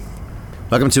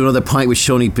Welcome to another Pint with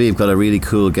Seaniebee. I've got a really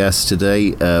cool guest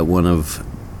today, one of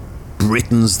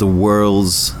Britain's, the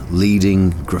world's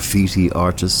leading graffiti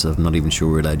artists. I'm not even sure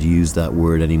we're allowed to use that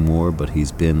word anymore, but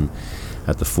he's been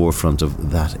at the forefront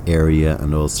of that area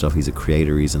and all stuff. He's a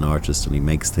creator, he's an artist, and he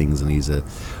makes things, and he's a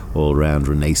all-round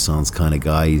Renaissance kind of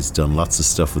guy. He's done lots of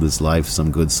stuff with his life,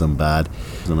 some good, some bad.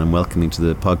 And I'm welcoming to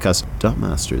the podcast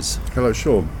Dotmasters. Hello,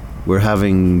 Sean. We're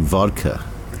having vodka.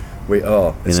 We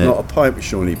are. It's not a pint with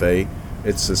Seaniebee.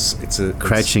 It's a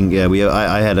crouching. Yeah,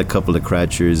 I had a couple of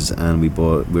crouchers, and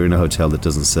we're in a hotel that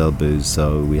doesn't sell booze,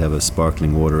 so we have a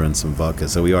sparkling water and some vodka.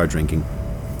 So we are drinking.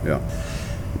 Yeah.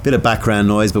 Bit of background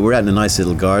noise, but we're out in a nice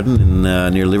little garden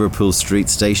in near Liverpool Street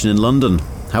Station in London.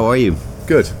 How are you?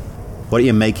 Good. What are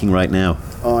you making right now?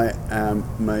 I am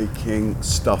making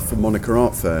stuff for Monica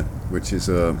Art Fair, which is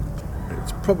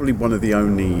it's probably one of the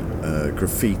only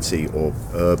graffiti or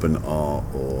urban art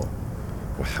or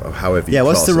however you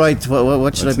what's class the it. right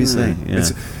what should I be saying?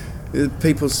 Yeah.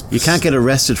 People's you can't get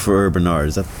arrested for urban art.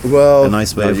 Is that a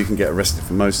nice way? No, you can get arrested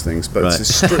for most things, but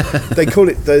right. They call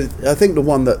it. I think the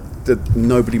one that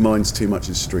nobody minds too much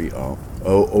is street art.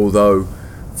 Although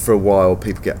for a while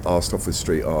people get asked off with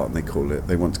street art and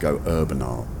they want to go urban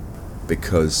art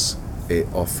because it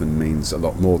often means a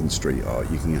lot more than street art.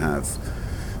 You can have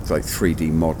like 3D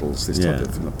models, this type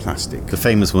of plastic. The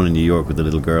famous one in New York with the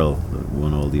little girl that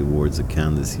won all the awards at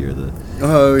Cannes this year, the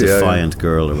Defiant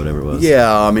Girl or whatever it was.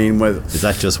 Yeah, I mean, is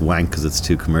that just wank because it's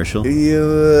too commercial?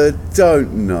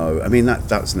 Don't know. I mean, that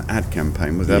was an ad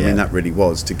campaign, was it? I mean, that really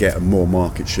was to get more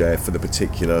market share for the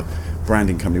particular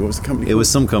branding company. What was the company called? It was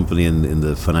some company in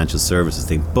the financial services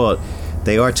thing, but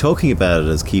they are talking about it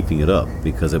as keeping it up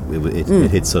because it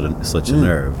hit such a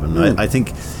nerve. And I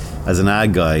think, as an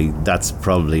ad guy, that's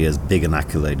probably as big an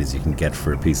accolade as you can get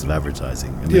for a piece of advertising.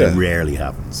 I mean, it rarely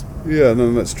happens. Yeah,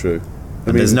 no, that's true.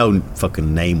 And there's no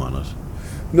fucking name on it.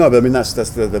 No, but I mean, that's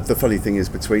the funny thing is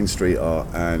between street art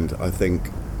and I think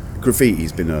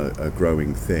graffiti's been a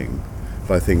growing thing.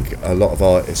 But I think a lot of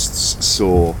artists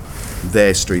saw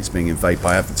their streets being invaded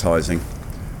by advertising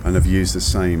and have used the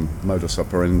same modus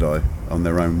operandi on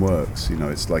their own works. You know,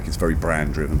 it's very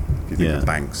brand driven. If you think of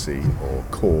Banksy or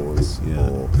Cause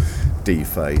or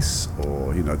Deface,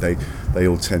 or they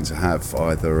all tend to have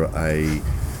either a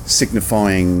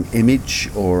signifying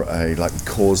image or a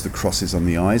Cause the crosses on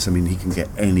the eyes. I mean, he can get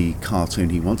any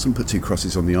cartoon he wants and put two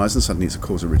crosses on the eyes, and suddenly it's a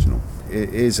Cause original. It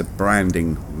is a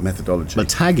branding methodology. But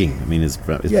tagging, I mean, is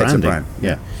branding. It's a brand.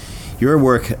 Yeah. Your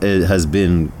work has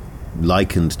been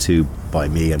likened to, by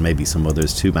me and maybe some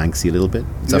others, to Banksy a little bit.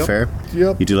 Is that fair?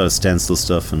 Yep. You do a lot of stencil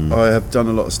stuff, and I have done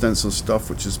a lot of stencil stuff,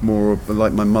 which is more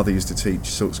like my mother used to teach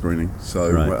silk screening.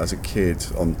 So as a kid,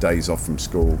 on days off from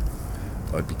school,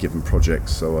 I'd be given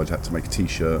projects, so I'd have to make a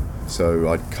T-shirt. So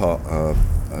I'd cut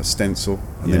a stencil,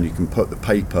 and then you can put the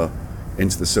paper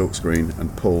into the silk screen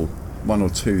and pull one or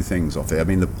two things off it. I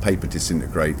mean, the paper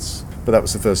disintegrates. But that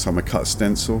was the first time I cut a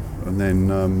stencil, and then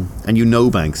and you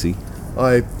know Banksy.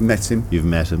 I met him. You've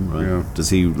met him, right? Yeah. Does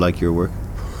he like your work?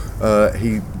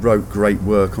 He wrote great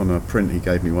work on a print he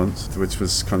gave me once, which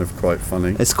was kind of quite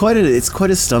funny. It's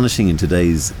quite astonishing in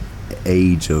today's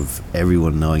age of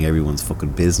everyone knowing everyone's fucking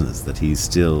business that he's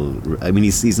still. I mean,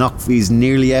 he's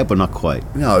nearly out, but not quite.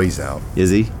 No, he's out.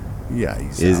 Is he? Yeah,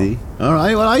 he's out. Is he? All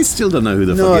right. Well, I still don't know who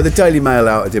the fuck. No, the Daily Mail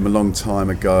outed him a long time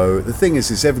ago. The thing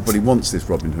is everybody wants this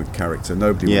Robin Hood character.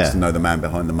 Nobody wants to know the man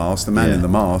behind the mask. The man in the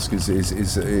mask is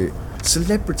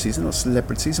celebrities. They're not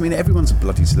celebrities. I mean, everyone's a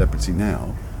bloody celebrity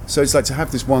now. So it's like to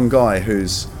have this one guy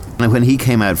who's. And when he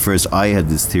came out first, I had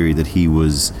this theory that he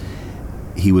was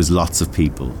lots of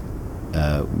people,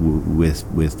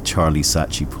 with Charlie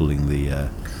Saatchi pulling the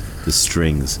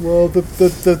strings. Well,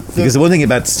 because the one thing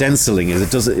about stenciling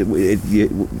is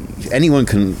anyone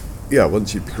can. Yeah,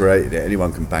 once you've created it,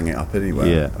 anyone can bang it up anywhere.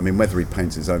 Yeah. I mean, whether he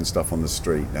paints his own stuff on the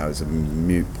street now is a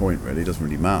moot point, really. It doesn't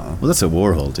really matter. Well, that's what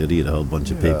Warhol did. He had a whole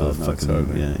bunch of people.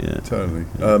 Totally.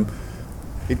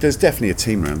 There's definitely a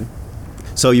team around him.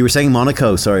 So you were saying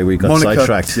Monaco. Sorry, we got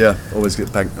sidetracked. Yeah, always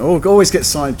get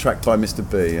sidetracked by Mr.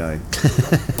 B.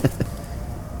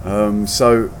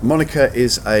 So Monica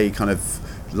is a kind of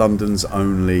London's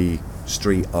only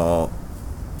street art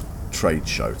trade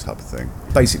show type of thing.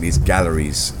 Basically, it's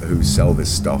galleries who sell this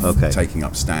stuff, taking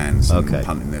up stands and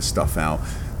punting their stuff out.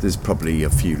 There's probably a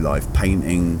few live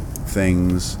painting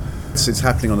things. So it's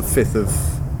happening on the 5th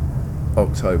of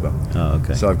October. Oh,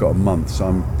 okay. So I've got a month. So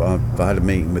I had a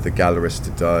meeting with a gallerist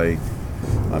today.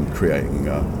 I'm creating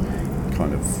a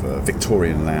kind of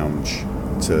Victorian lounge.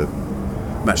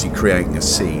 I'm actually creating a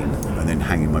scene and then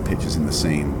hanging my pictures in the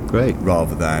scene. Great.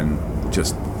 Rather than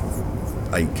just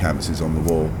 8 canvases on the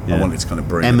wall. Yeah. I wanted to kind of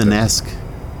bring Eminesque.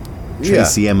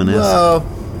 Tracy M&S. Well,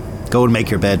 go and make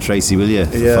your bed, Tracy, will you?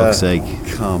 For fuck's sake.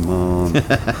 Come on.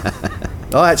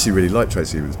 I actually really like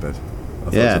Tracy Emin's bed. I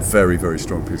thought it was a very, very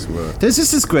strong piece of work. There's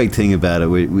just this great thing about it.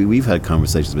 We've had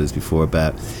conversations about this before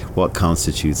about what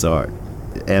constitutes art.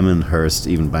 Emin, Hirst,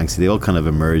 even Banksy, they all kind of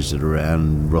emerged at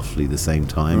around roughly the same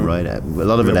time, right? A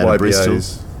lot of it out of Bristol.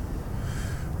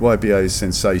 YBA's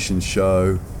Sensation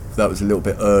show, that was a little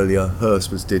bit earlier.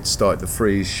 Hirst did start the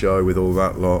Freeze show with all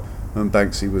that lot. And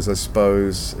Banksy was, I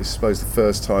suppose the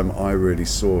first time I really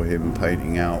saw him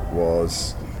painting out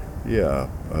was,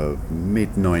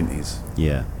 mid-90s.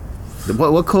 Yeah.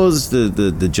 What caused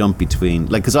the jump between,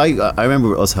 like, because I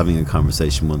remember us having a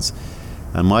conversation once,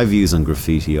 and my views on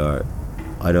graffiti are,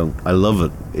 I love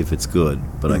it if it's good,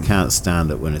 but I can't stand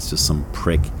it when it's just some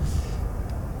prick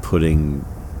putting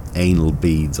anal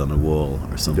beads on a wall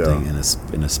or something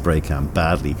in a spray can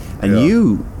badly. And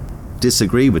you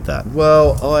disagree with that.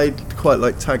 Well, I quite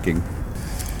like tagging.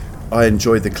 I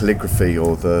enjoy the calligraphy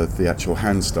or the actual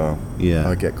hand style. Yeah.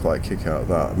 I get quite a kick out of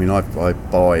that. I mean, I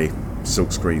buy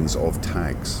silk screens of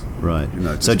tags. Right.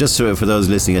 So just for those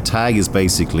listening, a tag is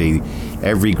basically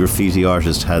every graffiti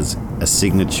artist has a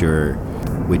signature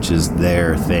which is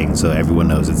their thing, so everyone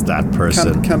knows it's that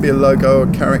person. Can be a logo or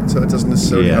a character. It doesn't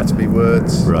necessarily have to be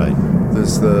words. Right.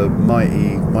 There's the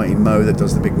mighty Mo that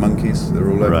does the big monkeys. They're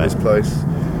all over this place.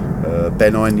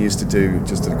 Ben Ein used to do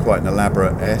just quite an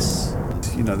elaborate S.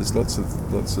 There's lots of.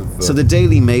 So the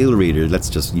Daily Mail reader, let's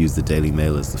just use the Daily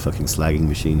Mail as the fucking slagging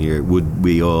machine here. Would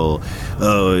we all,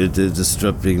 it's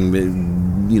disrupting,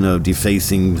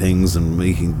 defacing things and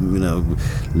making,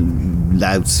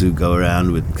 louts who go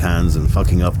around with cans and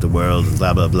fucking up the world and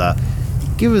blah blah blah.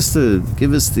 Give us the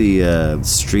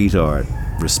street art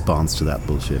response to that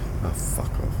bullshit. Oh,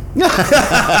 fuck off.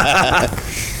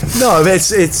 No,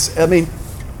 it's. I mean,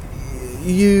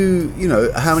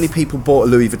 how many people bought a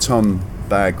Louis Vuitton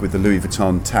bag with the Louis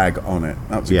Vuitton tag on it?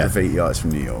 That was a graffiti artist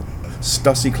from New York.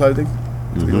 Stussy clothing.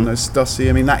 Do you know Stussy?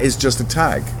 I mean, that is just a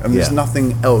tag. I mean, there's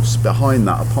nothing else behind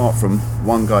that apart from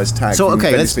one guy's tag. So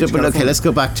let's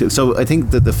go back to. So I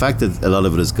think that the fact that a lot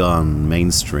of it has gone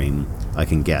mainstream, I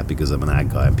can get because I'm an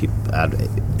ad guy and people ad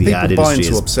industry buy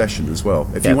into obsession as well.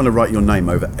 If you want to write your name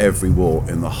over every wall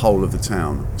in the whole of the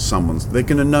town, they're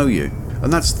going to know you.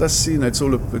 And that's it's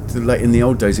all like in the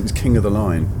old days. It was king of the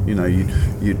line.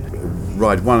 You'd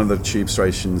ride one of the tube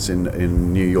stations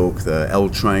in New York, the L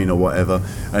train or whatever,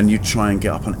 and you'd try and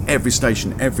get up on every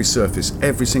station, every surface,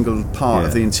 every single part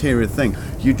of the interior thing.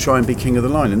 You'd try and be king of the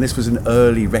line, and this was an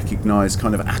early recognised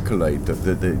kind of accolade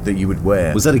that you would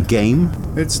wear. Was that a game?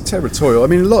 It's territorial. I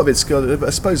mean, a lot of it's got. I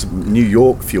suppose New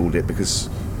York fueled it because.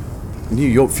 New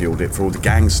York fueled it for all the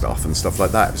gang stuff and stuff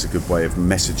like that. It was a good way of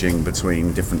messaging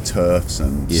between different turfs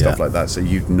and stuff like that. So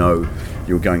you'd know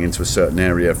you were going into a certain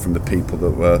area from the people that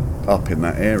were up in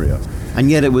that area.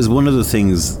 And yet it was one of the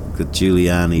things that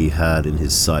Giuliani had in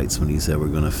his sights when he said we're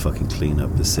going to fucking clean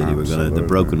up the city. Absolutely. We're going to the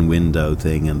broken window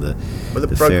thing and the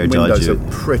broken windows are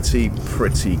pretty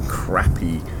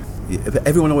crappy.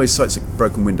 Everyone always cites a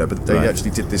broken window, but they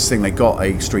actually did this thing. They got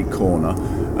a street corner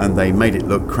and they made it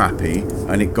look crappy,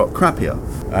 and it got crappier.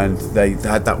 And they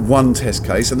had that one test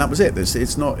case, and that was it.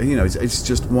 It's not, it's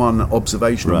just one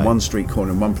observation on one street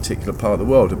corner in one particular part of the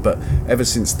world. But ever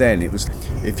since then, it was,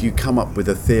 if you come up with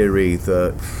a theory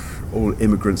that all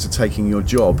immigrants are taking your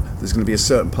job, there's going to be a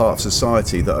certain part of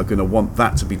society that are going to want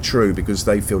that to be true because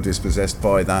they feel dispossessed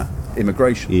by that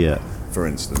immigration. For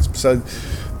instance. So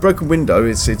broken window,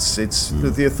 it's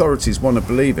the authorities want to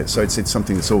believe it, so it's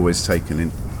something that's always taken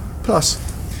in. Plus,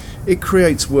 it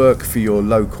creates work for your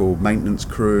local maintenance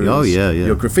crews. Oh yeah.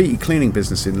 Your graffiti cleaning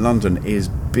business in London is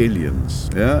billions.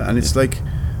 Yeah, and it's like,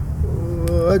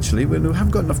 actually, we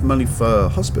haven't got enough money for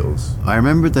hospitals. I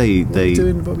remember What are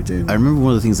we doing? I remember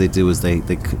one of the things they did was they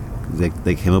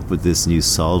came up with this new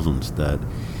solvent that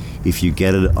if you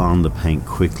get it on the paint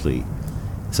quickly.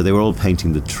 So they were all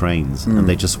painting the trains, and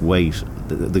they just wait.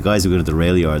 The guys who go to the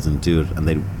rail yards and do it, and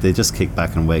they just kick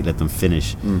back and wait, let them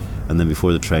finish, and then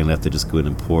before the train left, they just go in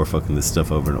and pour fucking this stuff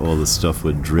over, and all the stuff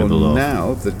would dribble off.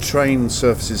 Now the train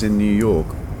surfaces in New York,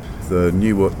 the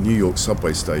New York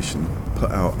subway station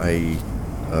put out a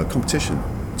competition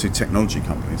to technology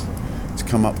companies to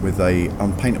come up with a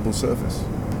unpaintable surface.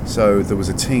 So there was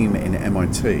a team in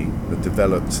MIT that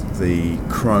developed the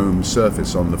chrome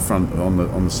surface on the front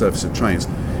on the surface of trains.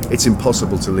 It's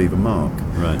impossible to leave a mark.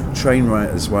 Right. Train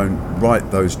writers won't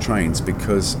write those trains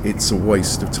because it's a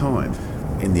waste of time.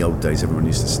 In the old days, everyone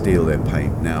used to steal their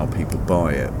paint. Now people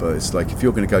buy it. But it's like if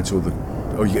you're going to go to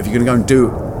if you're going to go and do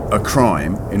a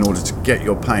crime in order to get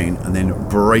your paint, and then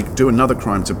do another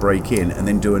crime to break in, and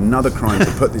then do another crime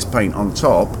to put this paint on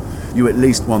top, you at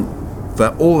least want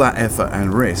for all that effort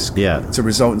and risk to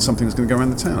result in something that's going to go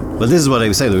around the town. Well, this is what I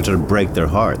was saying. They were trying to break their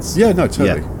hearts. Yeah, no,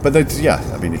 totally. Yeah. But I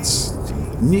mean,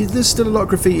 there's still a lot of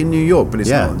graffiti in New York, but it's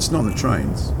not on the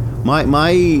trains. My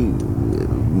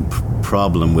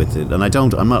problem with it, and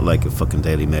I'm not like a fucking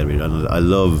Daily Mail reader. I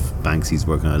love Banksy's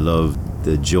work, and I love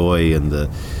the joy and the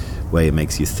way it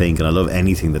makes you think, and I love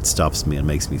anything that stops me and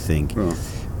makes me think. Oh.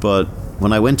 But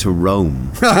when I went to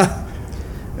Rome,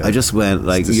 I just went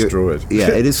like, it's destroyed.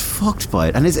 It is fucked by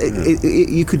it, and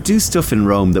you could do stuff in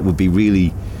Rome that would be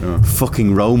really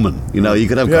fucking Roman. You know, you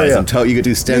could have guys on top, you could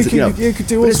do stencils. You could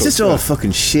do all but it's just all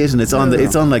fucking shit, and it's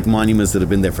on like monuments that have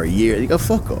been there for a year. You go,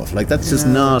 fuck off, like that's just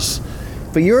not.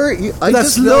 But I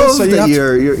just love that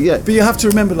you're. But you have to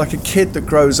remember, like a kid that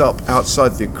grows up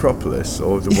outside the Acropolis,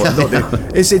 or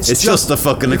it's just the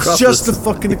fucking Acropolis. It's just the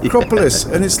fucking Acropolis,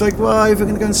 and it's like, well, if we're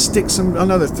going to go and stick some, I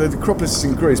know the Acropolis is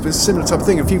in Greece, but it's a similar type of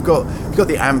thing. If you've got the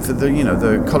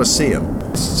the Colosseum,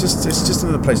 it's just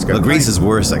another place to go. Well, Greece is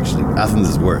worse actually. Athens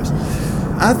is worse.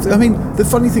 I mean, the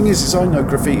funny thing is I know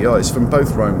graffiti artists from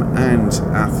both Rome and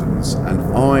Athens, and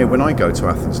when I go to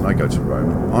Athens and I go to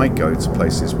Rome, I go to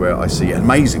places where I see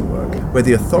amazing work, where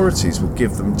the authorities will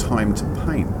give them time to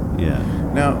paint. Yeah.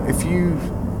 Now, if you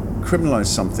criminalise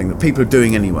something that people are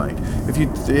doing anyway, if you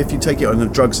take it on a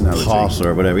drugs analogy, pot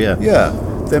or whatever,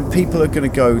 then people are going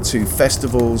to go to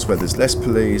festivals where there's less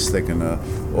police. They're going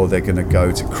to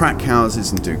go to crack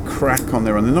houses and do crack on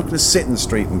their own. They're not going to sit in the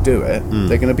street and do it.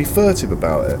 They're going to be furtive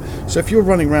about it. So if you're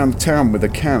running around town with a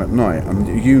can at night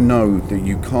and you know that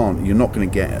you're not going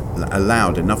to get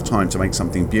allowed enough time to make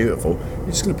something beautiful, you're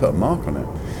just going to put a mark on it.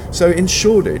 So in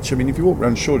Shoreditch, I mean, if you walk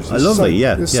around Shoreditch,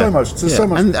 there's so much.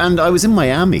 And I was in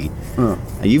Miami.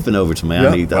 And you've been over to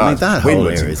Miami. That whole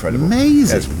area is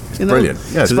amazing. It's brilliant.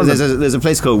 Yeah, so there's a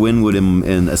place called Wynwood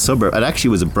in a suburb. It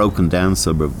actually was a broken down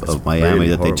suburb of Miami really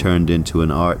that horrible. They turned into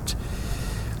an art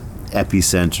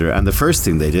epicenter. And the first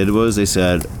thing they did was they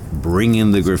said, bring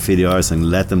in the graffiti artists and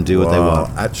let them do what they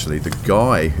want. Actually, the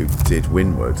guy who did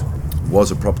Wynwood was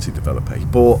a property developer. He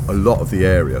bought a lot of the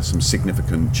area, some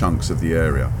significant chunks of the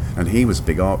area, and he was a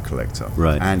big art collector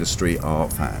and a street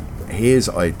art fan. His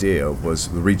idea was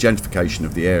the regentrification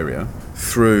of the area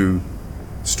through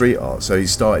street art. So he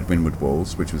started Wynwood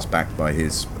Walls, which was backed by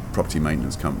his property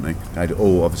maintenance company. They had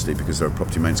all, obviously, because they're a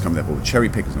property maintenance company, they have all the cherry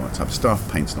pickers and all that type of stuff.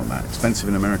 Paint's not that expensive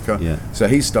in America. Yeah. So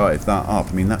he started that up.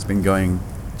 I mean, that's been going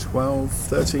 12,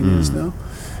 13 years now.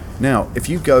 Now, if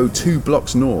you go 2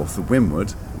 blocks north of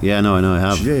Wynwood, I know I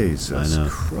have. Jesus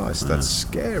Christ, that's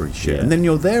scary shit. And then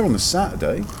you're there on a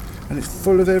Saturday, and it's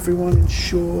full of everyone in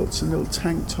shorts and little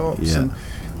tank tops, and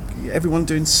everyone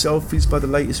doing selfies by the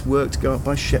latest work to go up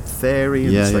by Shep Ferry,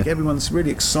 and it's like everyone's really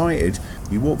excited.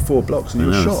 You walk 4 blocks and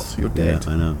you're shot, you're dead.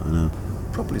 Yeah, I know.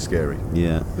 Properly scary.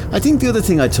 Yeah. I think the other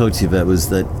thing I talked to you about was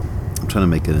that, I'm trying to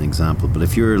make it an example, but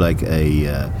if you're like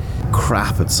a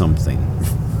crap at something,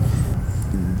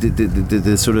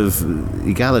 the sort of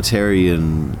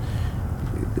egalitarian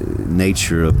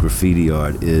nature of graffiti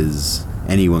art is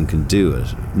anyone can do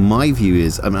it. My view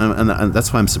is, and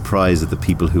that's why I'm surprised that the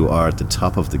people who are at the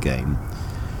top of the game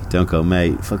don't go,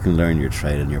 mate, fucking learn your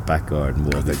trade in your back garden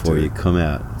wall before you come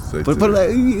out. But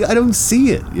I don't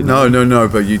see it. You know? No.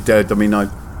 But you did. I mean,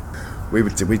 we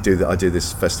do that. I do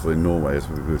this festival in Norway, as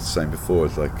we were saying before.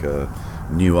 It's like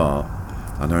new art.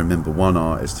 And I remember one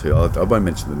artist who, I won't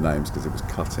mention the names because it was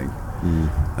cutting,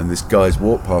 and this guy's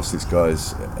walked past this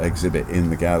guy's exhibit in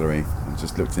the gallery and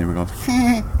just looked at him and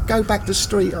gone, go back to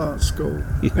street art school.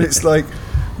 And it's like,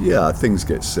 things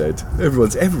get said.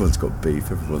 Everyone's got beef,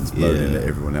 everyone's moaning at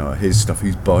everyone else. Here's stuff,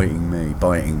 who's biting me?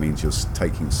 Biting means you're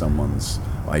taking someone's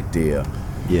idea.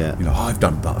 Yeah. You know, I've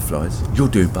done butterflies, you're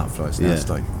doing butterflies now. It's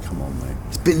like, come on, mate.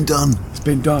 It's been done.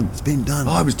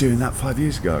 I was doing that 5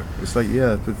 years ago. It's like,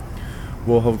 but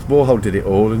Warhol did it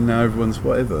all, and now everyone's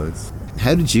whatever.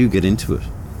 How did you get into it?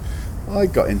 I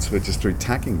got into it just through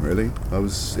tagging, really. I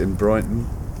was in Brighton.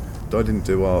 I didn't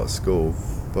do art at school,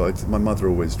 but my mother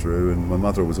always drew, and my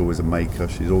mother was always a maker.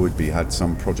 She'd always had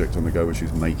some project on the go where she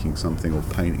was making something, or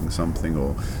painting something,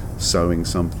 or sewing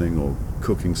something, or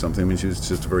cooking something. I mean, she was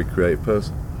just a very creative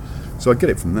person. So I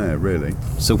get it from there, really.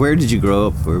 So where did you grow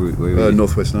up? Where were you?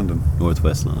 Northwest London.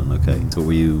 Northwest London, okay. So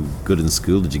were you good in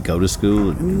school? Did you go to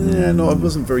school? Yeah, no, I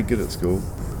wasn't very good at school.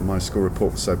 My school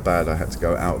report was so bad I had to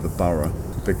go out of the borough,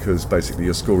 because basically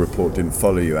your school report didn't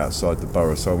follow you outside the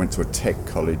borough. So I went to a tech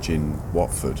college in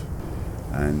Watford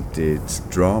and did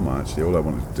drama, actually. All I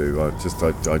wanted to do,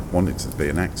 I wanted to be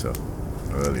an actor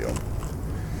early on.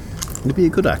 To be a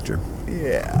good actor.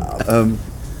 Yeah.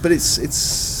 But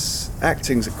it's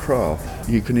acting's a craft.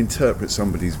 You can interpret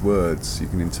somebody's words. You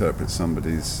can interpret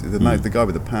somebody's. The guy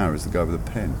with the power is the guy with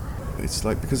the pen. it's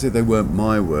like, because they weren't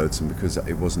my words and because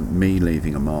it wasn't me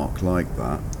leaving a mark like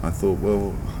that, I thought,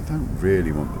 well, I don't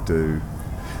really want to do.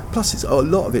 Plus, it's a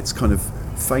lot of it's kind of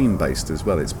fame based as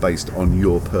well. It's based on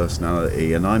your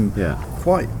personality, and I'm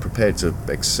quite prepared to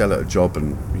excel at a job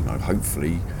and, you know,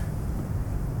 hopefully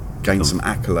gain some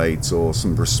accolades or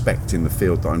some respect in the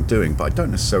field that I'm doing. But I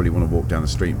don't necessarily want to walk down the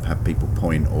street and have people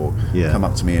point or come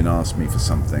up to me and ask me for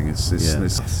something.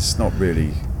 It's not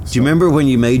really. Do you remember when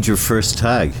you made your first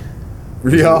tag?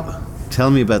 Yeah.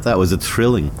 Tell me about that. Was it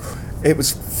thrilling? It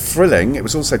was thrilling. It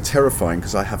was also terrifying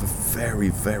because I have a very,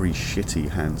 very shitty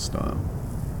hand style.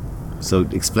 So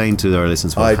explain to our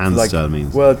listeners what hand style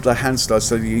means. Well, the hand style.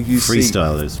 So you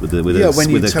freestylers with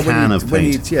a can of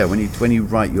paint. When you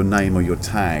write your name or your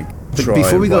tag.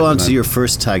 Before we go on to your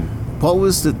first tag, what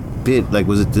was the bit like?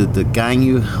 Was it the gang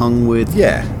you hung with?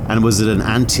 Yeah. And was it an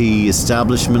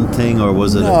anti-establishment thing, or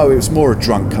was it? No, it was more a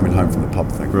drunk coming home from the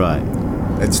pub thing. Right.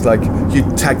 It's like you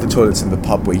tag the toilets in the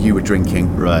pub where you were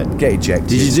drinking. Right. Get ejected.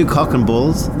 Did you do cock and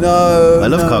balls? No. I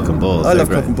love cock and balls. I love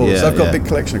cock and balls. Yeah, I've got a big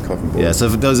collection of cock and balls. Yeah, so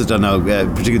for those that don't know,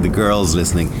 particularly the girls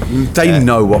listening, they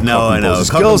know what cock and balls is.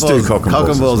 Girls do cock and balls. Cock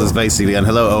and balls is basically, and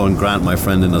hello Owen Grant, my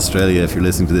friend in Australia, if you're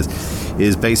listening to this,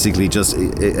 is basically just,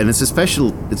 and it's a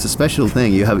special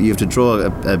thing. You have to draw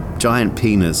a giant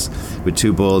penis with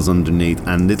two balls underneath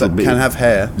and can have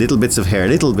hair. Little bits of hair,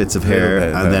 and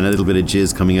then a little bit of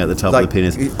jizz coming out the top of the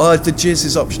penis. The jizz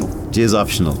is optional. Jizz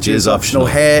optional.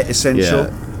 Hair essential.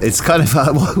 Yeah. It's kind of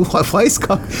why is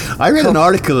cock? I read an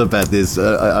article about this.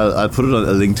 I'll put it on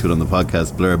a link to it on the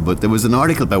podcast blurb. But there was an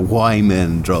article about why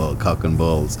men draw cock and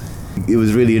balls. It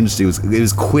was really interesting. It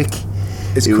was quick.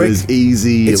 It was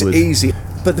easy. It's easy.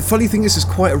 But the funny thing is, there's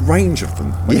quite a range of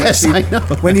them. I know.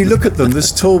 When you look at them,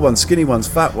 there's tall ones, skinny ones,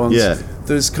 fat ones. Yeah.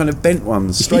 There's kind of bent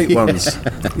ones, straight ones.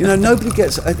 You know, nobody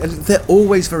gets. They're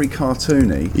always very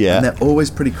cartoony. Yeah. And they're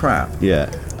always pretty crap.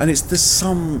 Yeah. And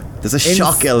there's a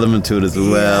shock element to it as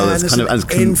well. It's kind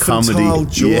of infantile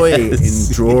comedy. Joy Yes.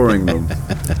 in drawing them.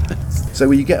 So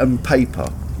when you get them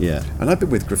paper. Yeah. And I've been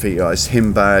with graffiti artists,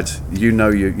 Himbad. You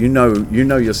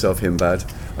know yourself, Himbad.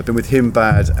 I've been with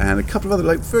Himbad and a couple of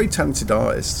other very talented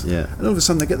artists. Yeah. And all of a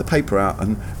sudden they get the paper out,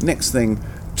 and next thing,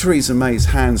 Theresa May's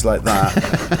hands like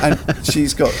that, and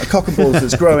she's got a cock and balls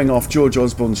that's growing off George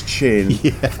Osborne's chin,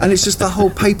 and it's just the whole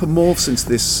paper morphs into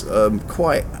this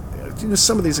quite.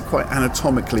 Some of these are quite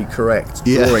anatomically correct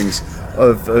drawings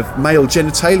of male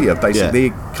genitalia,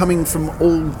 basically, coming from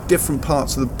all different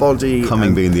parts of the body.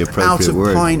 Coming being the appropriate out of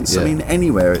word. pints. Yeah. I mean,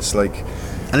 anywhere. It's like.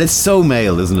 And it's so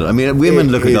male, isn't it? I mean, women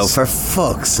look and go, for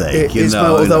fuck's sake,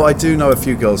 although I do know a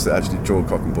few girls that actually draw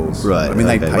cock and balls. Right. I mean,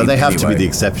 they paint they have to be anyway. the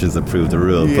exceptions that prove the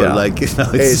rule. Yeah. But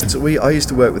I used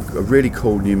to work with a really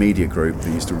cool new media group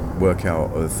that used to work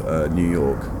out of New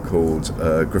York called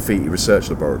Graffiti Research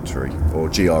Laboratory, or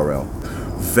GRL.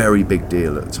 Very big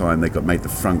deal at the time. They made the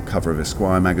front cover of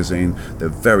Esquire magazine. They're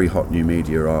very hot new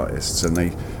media artists, and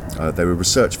they were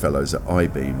research fellows at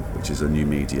iBeam, which is a new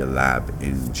media lab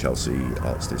in Chelsea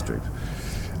Arts District.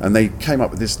 And they came up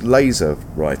with this laser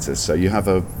writer. So you have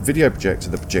a video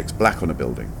projector that projects black on a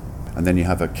building, and then you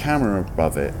have a camera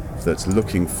above it that's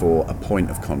looking for a point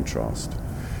of contrast.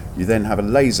 You then have a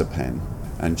laser pen,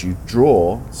 and you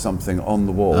draw something on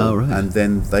the wall, and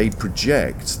then they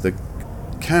project. The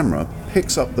camera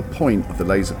picks up the point of the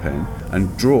laser pen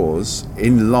and draws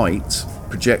in light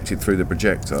projected through the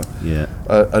projector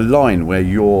a line where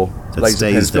your laser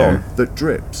pen's gone that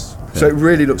drips. Okay. So it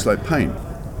really looks like paint.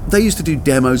 They used to do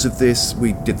demos of this.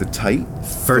 We did the tape.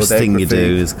 First thing you do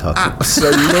is cock.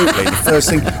 Absolutely, the first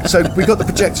thing. So we got the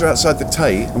projector outside the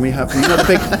Tate, and we have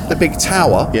the big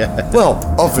tower. Yeah. Well,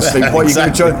 obviously, what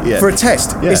exactly. You're going to for a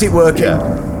test. Yeah. Is it working?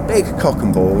 Yeah. Big cock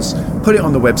and balls. Put it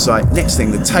on the website. Next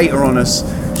thing, the Tate are on us.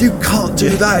 You can't do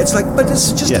that. It's like, but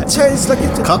it's just a test. Like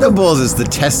cock and balls is the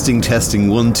testing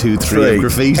 1, 2, 3 of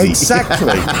graffiti.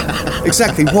 Exactly.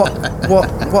 Exactly.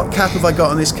 What cap have I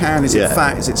got on this can? Is it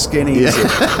fat? Is it skinny? Is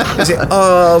it?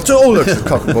 Oh, look at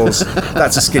cock and balls.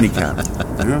 That's a skinny can.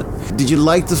 Yeah? Did you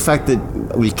like the fact that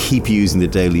we keep using the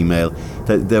Daily Mail?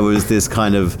 That there was this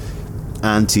kind of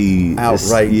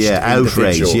outrage,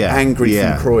 angry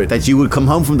from Croydon. That you would come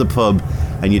home from the pub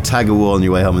and you tag a wall on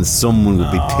your way home and someone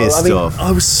would be pissed off.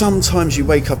 Sometimes you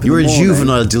wake up in you were the morning. a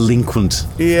juvenile delinquent.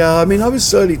 Yeah, I mean, I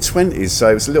was early 20s,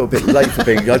 so it was a little bit late for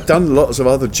being. I'd done lots of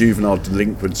other juvenile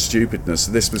delinquent stupidness.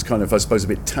 So this was kind of, I suppose, a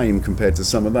bit tame compared to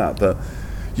some of that. But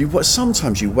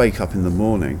sometimes you wake up in the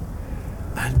morning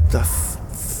and the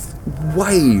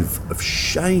wave of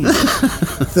shame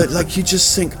that, like, you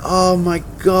just think, oh my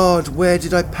God, where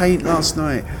did I paint last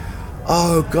night?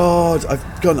 oh God,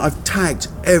 I've tagged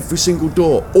every single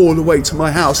door all the way to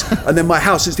my house, and then my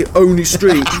house is the only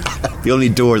street. The only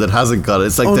door that hasn't got it.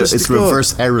 It's like it's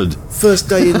reverse Herod. First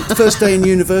day in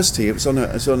university. It was on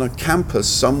a campus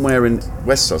somewhere in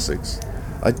West Sussex.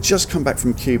 I'd just come back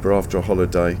from Cuba after a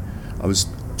holiday. I was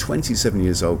 27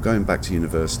 years old, going back to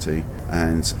university,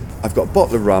 and I've got a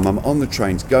bottle of rum. I'm on the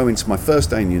train to go into my first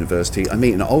day in university. I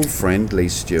meet an old friend, Lee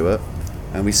Stewart,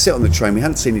 and we sit on the train. We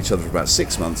hadn't seen each other for about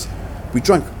 6 months. We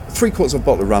drank 3/4 of a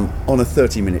bottle of rum on a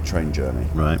 30-minute train journey.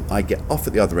 Right. I get off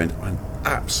at the other end. I'm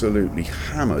absolutely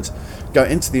hammered. Go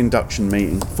into the induction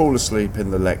meeting, fall asleep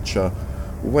in the lecture,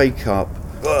 wake up.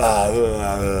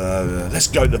 Let's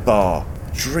go to the bar.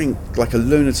 Drink like a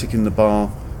lunatic in the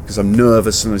bar because I'm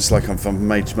nervous and it's like I've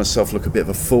made myself look a bit of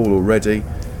a fool already.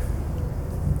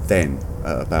 Then,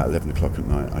 at about 11 o'clock at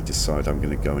night, I decide I'm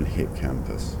going to go and hit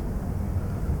campus.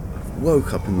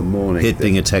 Woke up in the morning. Hit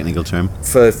being a technical term.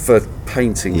 For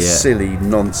painting silly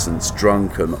nonsense,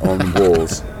 drunken on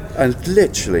walls. And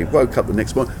literally woke up the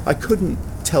next morning. I couldn't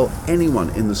tell anyone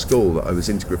in the school that I was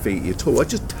into graffiti at all. I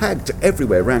just tagged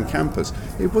everywhere around campus.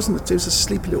 It was a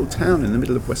sleepy little town in the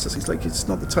middle of West Sussex. Like, it's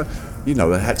not the time. You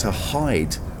know, I had to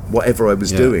hide whatever I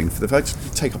was doing for the fact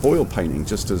to take up oil painting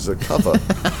just as a cover. Do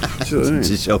you know what I mean?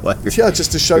 To show what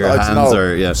just to show your that I hands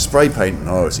know. are, Spray paint,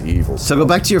 no, it's evil. So go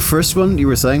back to your first one, you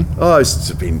were saying? Oh, it's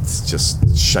been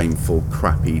just shameful,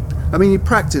 crappy. I mean, you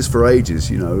practice for ages,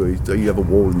 you know. You have a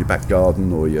wall in your back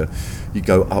garden, or you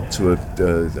go up to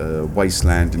a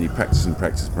wasteland and you practice,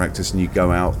 and you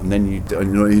go out, and then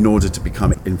in order to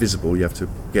become invisible, you have to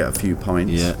get a few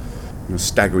pints. Yeah. You're a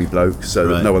staggery bloke, so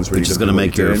that no one's really. Which is going to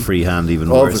make your free hand even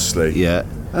worse. Obviously. Yeah.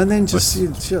 And then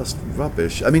just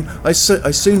rubbish. I mean, I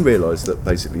soon realised that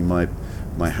basically my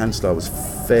hand style was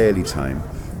fairly tame.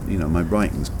 You know, my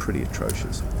writing's pretty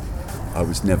atrocious. I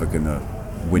was never going to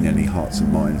win any hearts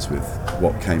and minds with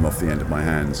what came off the end of my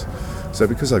hands. So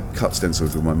because I cut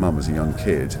stencils with my mum as a young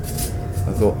kid,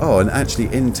 I thought, and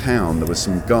actually in town there were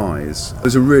some guys.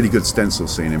 There's a really good stencil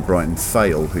scene in Brighton,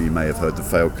 Fail, who you may have heard, the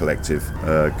Fail Collective,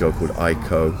 a girl called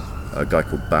Aiko, a guy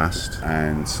called Bast,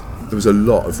 and there was a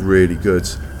lot of really good,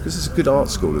 because it's a good art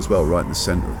school as well, right in the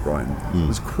centre of Brighton. It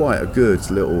was quite a good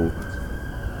little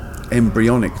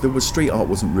embryonic. Street art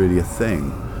wasn't really a thing,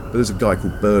 but there's a guy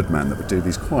called Birdman that would do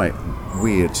these quite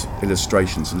weird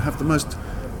illustrations and have the most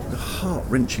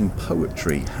heart-wrenching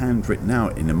poetry handwritten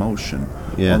out in emulsion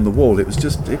on the wall. It was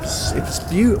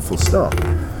beautiful stuff.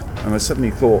 And I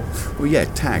suddenly thought, well, yeah,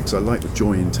 tags. I like the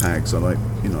joy in tags. I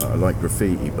like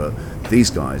graffiti, but these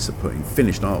guys are putting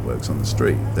finished artworks on the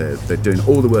street. They're doing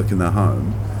all the work in their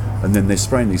home, and then they're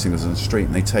spraying these things on the street,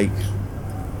 and they take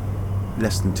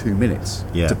less than 2 minutes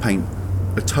to paint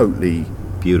a totally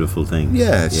beautiful thing.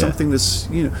 Yeah, something that's,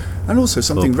 and also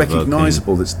something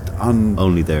recognisable that's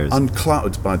only theirs,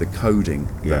 uncluttered by the coding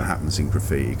that happens in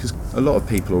graffiti. Because a lot of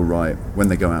people will write, when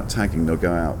they go out tagging, they'll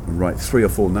go out and write 3 or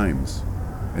 4 names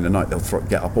in a night. They'll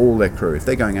get up all their crew. If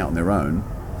they're going out on their own,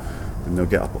 then they'll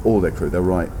get up all their crew. They'll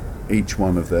write each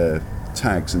one of their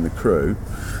tags in the crew.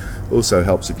 Also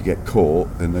helps if you get caught,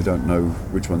 then they don't know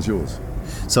which one's yours.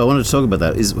 So I wanted to talk about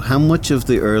that. Is how much of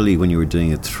the early, when you were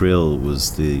doing a thrill,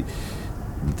 was the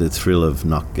thrill of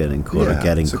not getting caught or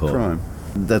getting it's a caught? Crime.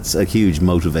 That's a huge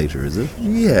motivator, is it?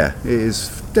 Yeah, it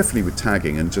is, definitely with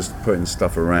tagging and just putting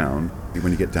stuff around.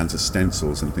 When you get down to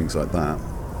stencils and things like that,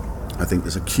 I think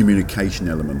there's a communication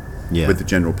element with the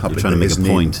general public. You're trying to make a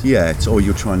point. Or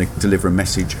you're trying to deliver a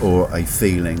message or a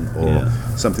feeling or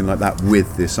something like that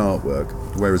with this artwork.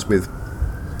 Whereas with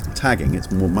tagging, it's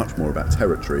much more about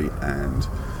territory and.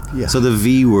 Yeah. So the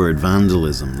V word,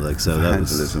 vandalism,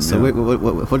 vandalism.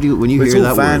 What do you, when you hear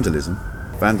that vandalism?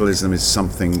 word? Vandalism is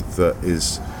something that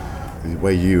is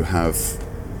where you have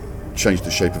changed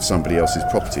the shape of somebody else's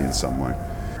property in some way.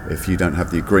 If you don't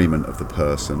have the agreement of the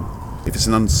person, if it's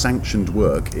an unsanctioned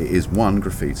work, it is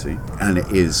graffiti, and it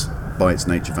is by its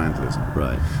nature vandalism.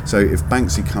 Right. So if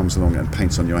Banksy comes along and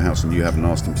paints on your house and you haven't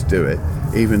asked him to do it,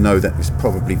 even though that is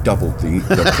probably doubled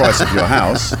the price of your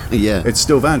house, it's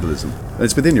still vandalism. And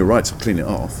it's within your right to clean it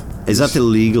off. Is that the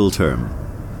legal term?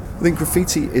 I think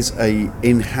graffiti is a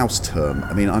in-house term.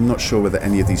 I mean, I'm not sure whether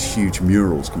any of these huge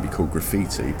murals can be called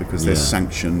graffiti because they're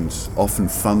sanctioned, often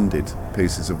funded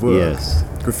pieces of work. Yes.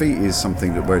 Graffiti is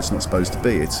something where it's not supposed to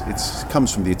be. It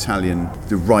comes from the Italian,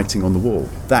 the writing on the wall.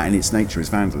 That in its nature is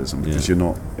vandalism because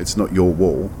it's not your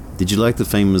wall. Did you like the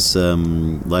famous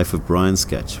Life of Brian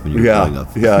sketch when you were growing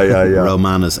up? Yeah.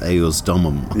 Romanus eos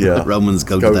domum. Yeah. Romans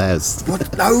go to the house.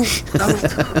 What? No.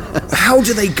 How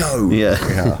do they go?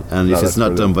 Yeah. And if it's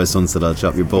not done by sunset, I'll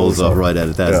chop your balls off right out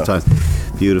 1,000 times.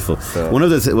 Beautiful. Yeah. One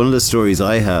of the stories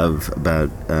I have about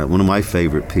one of my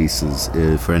favourite pieces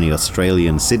for any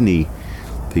Australian Sydney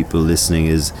people listening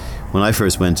is when I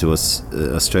first went to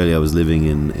Australia. I was living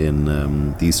in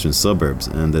the eastern suburbs,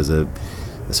 and there's a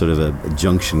sort of a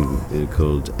junction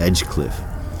called Edgecliff,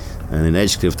 and in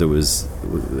Edgecliff there was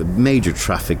a major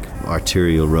traffic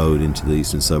arterial road into the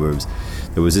eastern suburbs.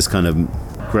 There was this kind of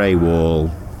grey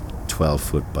wall, 12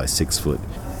 foot by 6 foot,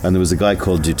 and there was a guy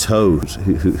called Duteau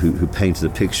who painted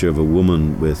a picture of a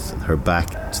woman with her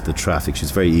back to the traffic.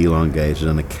 She's very elongated,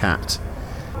 and a cat.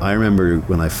 I remember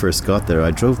when I first got there,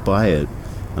 I drove by it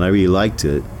and I really liked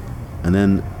it, and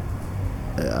then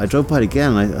I drove by it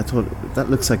again and I thought, that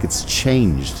looks like it's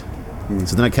changed.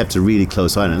 So then I kept a really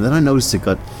close eye on it, and then I noticed it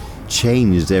got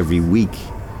changed every week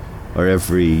or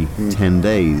every 10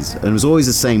 days, and it was always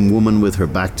the same woman with her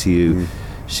back to you.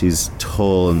 She's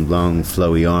tall and long,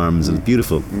 flowy arms, and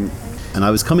beautiful. And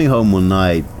I was coming home one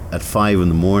night at 5 in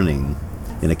the morning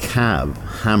in a cab,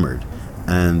 hammered,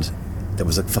 and there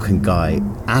was a fucking guy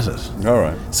at it. All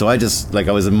right. So I just,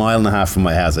 I was a mile and a half from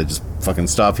my house. I just fucking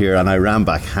stopped here, and I ran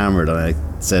back hammered, and I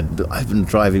said, I've been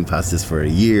driving past this for a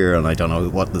year and I don't know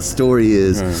what the story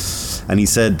is. And he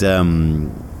said,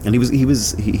 and he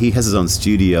has his own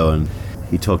studio, and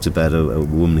he talked about a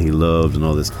woman he loved and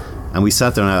all this. And we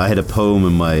sat there, and I had a poem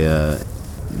in my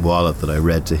wallet that I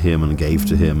read to him and gave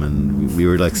to him, and we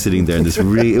were sitting there in this it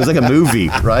was like a movie,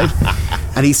 right?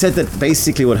 And he said that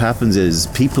basically what happens is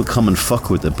people come and fuck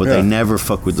with it, but they never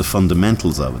fuck with the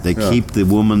fundamentals of it. They keep the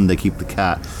woman, they keep the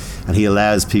cat, and he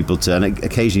allows people to, and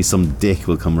occasionally some dick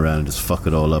will come around and just fuck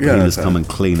it all up, and he'll just come and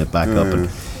clean it back up, and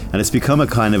it's become a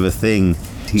kind of a thing.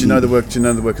 Do you know the work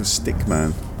of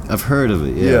Stickman? I've heard of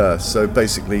it, Yeah, so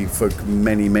basically for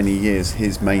many, many years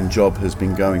his main job has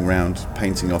been going around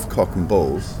painting off cock and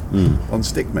balls on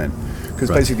stickmen. Because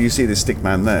basically you see this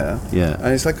stickman there,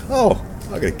 and it's like, oh,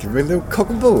 I'm going to give him a little cock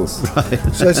and balls. Right.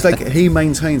 So it's like he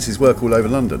maintains his work all over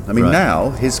London. I mean,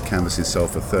 now his canvases sell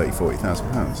for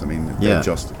 £30,000-40,000. I mean, they're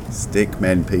just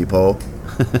stickmen, people.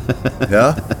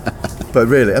 Yeah? But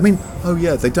really, I mean,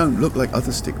 they don't look like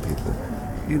other stick people.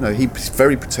 You know, he's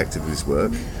very protective of his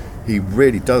work. He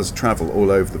really does travel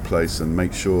all over the place and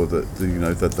make sure that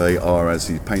that they are as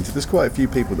he's painted. There's quite a few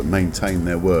people that maintain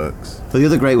their works. Well, the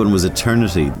other great one was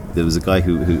Eternity. There was a guy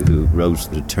who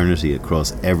wrote Eternity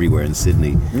across everywhere in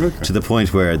Sydney, to the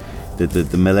point where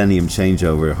the Millennium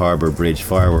Changeover Harbour Bridge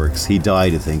fireworks, he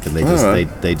died, I think, and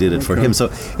they did it for him.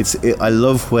 So I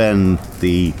love when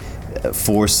the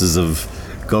forces of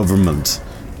government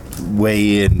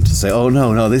weigh in to say, oh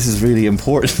no, this is really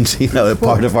important, a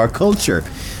part of our culture.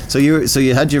 So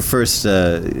you had your first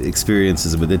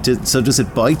experiences with it. So does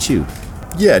it bite you?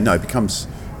 Yeah, no, it becomes.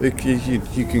 You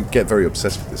can get very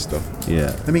obsessed with this stuff.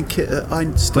 Yeah. I mean,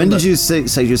 when did you say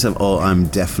to yourself, "Oh, I'm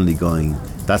definitely going.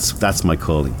 That's my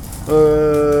calling"?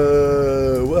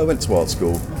 Well, I went to art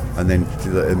school and then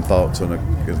embarked on a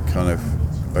kind of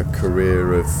a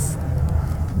career of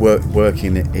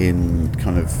working in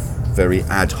kind of very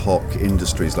ad hoc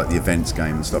industries like the events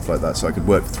game and stuff like that. So I could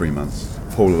work for 3 months,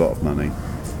 haul a lot of money,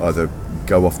 either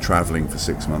go off travelling for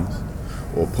 6 months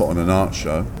or put on an art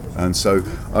show. And so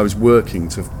I was working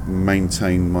to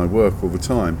maintain my work all the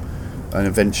time. And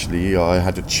eventually I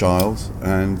had a child,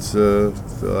 and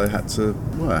I had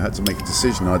to make a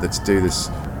decision either to do this.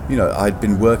 I'd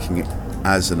been working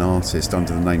as an artist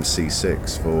under the name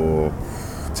C6 for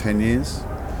 10 years.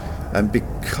 And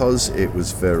because it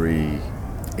was very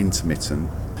intermittent,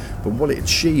 but what it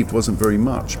achieved wasn't very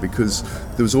much, because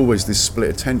there was always this split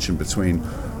attention between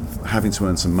having to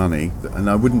earn some money, and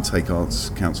I wouldn't take Arts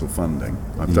Council funding.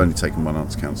 I've only taken one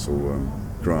Arts Council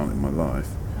grant in my life,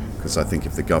 because I think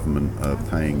if the government are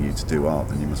paying you to do art,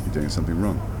 then you must be doing something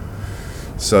wrong.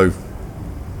 So,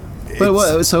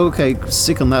 okay,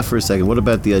 stick on that for a second. What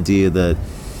about the idea that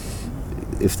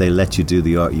if they let you do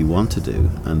the art you want to do,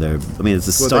 and it's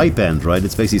a stipend, right?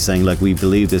 It's basically saying, we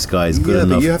believe this guy is good enough.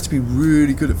 Yeah, but you have to be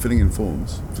really good at filling in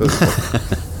forms, first of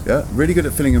all. Yeah, really good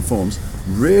at filling in forms,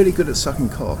 really good at sucking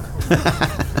cock,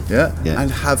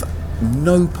 and have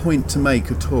no point to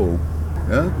make at all.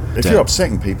 Yeah? If you're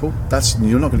upsetting people,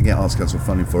 you're not going to get Arts Council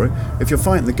funding for it. If you're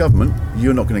fighting the government,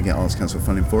 you're not going to get Arts Council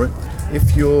funding for it.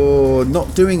 If you're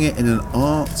not doing it in an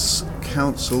Arts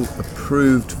Council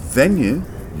approved venue,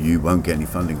 you won't get any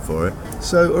funding for it.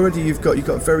 So already you've got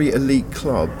a very elite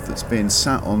club that's being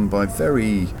sat on by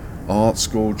very art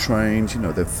school trained. You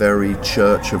know, they're very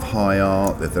Church of High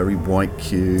Art. They're very White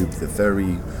Cube. They're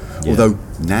very. Yeah. Although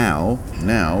now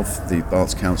the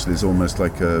Arts Council is almost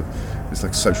like it's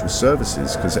like social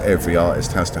services, because every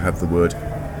artist has to have the word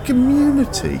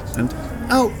community and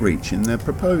outreach in their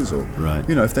proposal. Right.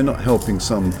 You know, if they're not helping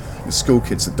some school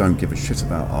kids that don't give a shit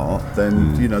about art,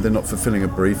 then you know they're not fulfilling a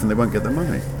brief and they won't get their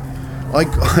money. I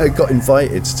got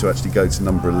invited to actually go to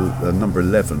number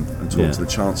 11 and talk to the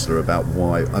Chancellor about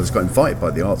why I got invited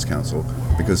by the Arts Council,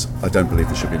 because I don't believe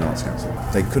there should be an Arts Council.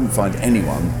 They couldn't find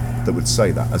anyone that would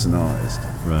say that as an artist.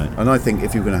 Right. And I think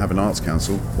if you're going to have an arts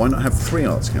council, why not have 3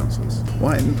 arts councils?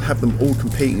 Why not have them all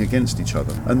competing against each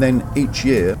other? And then each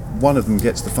year, one of them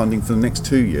gets the funding for the next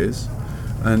 2 years,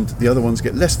 and the other ones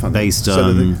get less funding. Based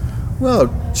on?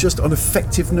 Just on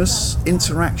effectiveness,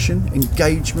 interaction,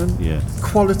 engagement,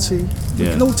 quality. You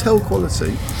can all tell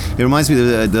quality. It reminds me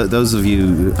that those of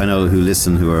you I know who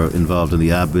listen who are involved in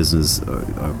the ad business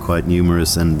are quite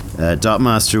numerous, and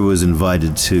Dotmaster was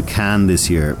invited to Cannes this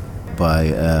year by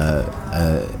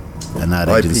an ad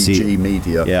agency. IPG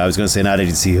Media. Yeah, I was going to say an ad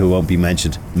agency who won't be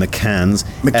mentioned, McCann's.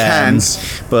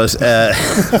 But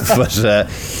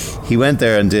he went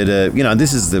there and did and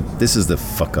this is the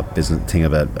fuck up business thing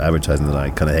about advertising that I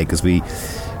kind of hate, because we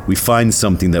find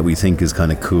something that we think is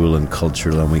kind of cool and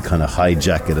cultural, and we kind of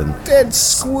hijack it and dead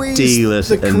squeeze steal it,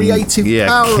 the creative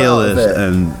power kill out of it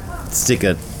and stick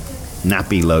a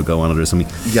nappy logo on it or something.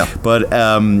 Yeah. But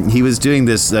he was doing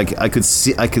this, like I could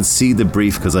see the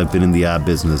brief, because I've been in the ad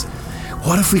business.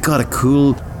 What if we got a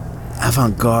cool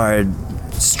avant-garde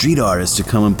street artist to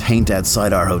come and paint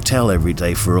outside our hotel every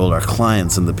day for all our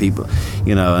clients and the people,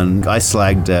 and I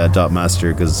slagged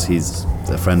Dotmaster because he's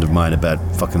a friend of mine about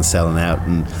fucking selling out,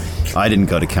 and I didn't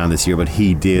go to Cannes this year, but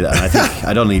he did, and I think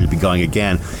I don't need to be going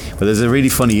again. But there's a really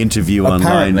funny interview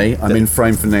online. Apparently, I'm in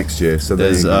frame for next year, so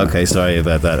there's okay. Sorry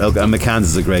about that. Okay, and McCann's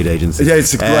is a great agency. Yeah,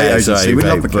 it's a great agency. Sorry, we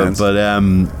love McCann's. But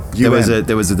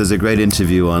there's a great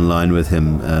interview online with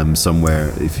him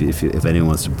somewhere. If anyone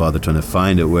wants to bother trying to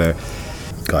find it, where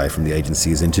guy from the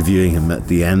agency is interviewing him at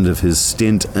the end of his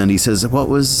stint, and he says, what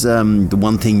was the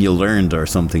one thing you learned or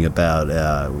something about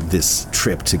this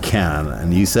trip to Cannes?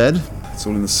 And you said, it's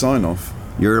all in the sign-off.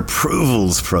 Your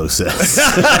approvals process.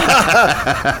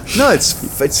 No, it's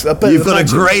you've got a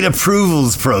great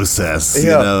approvals process,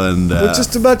 and well,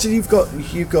 just imagine you've got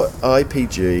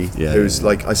IPG, who's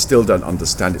like, I still don't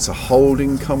understand. It's a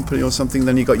holding company or something.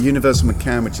 Then you've got Universal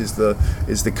McCann, which is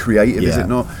the creative, is it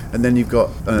not? And then you've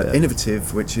got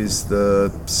Innovative, which is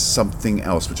the something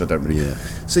else, which I don't really. Yeah.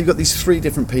 So you've got these 3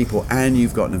 different people, and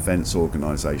you've got an events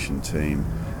organisation team.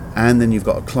 And then you've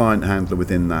got a client handler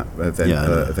within that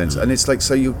event, and it's like,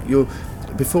 so you're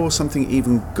before something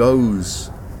even goes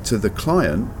to the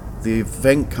client, the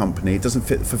event company doesn't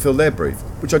fulfill their brief,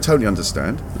 which I totally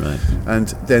understand. Right. And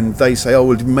then they say, "Oh,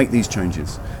 we'll make these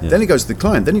changes." Yeah. Then it goes to the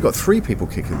client. Then you've got 3 people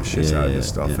kicking the shit out of this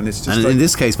stuff, and it's just. And in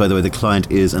this case, by the way, the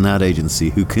client is an ad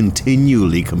agency who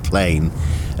continually complain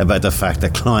about the fact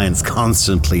that clients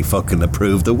constantly fucking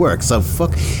approve the work. So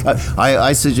fuck.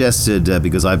 I suggested,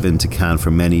 because I've been to Cannes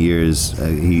for many years,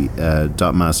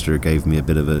 Dotmaster gave me a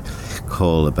bit of a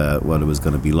call about what it was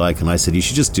going to be like, and I said you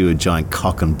should just do a giant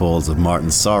cock and balls of Martin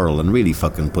Sorrell and really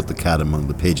fucking put the cat among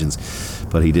the pigeons.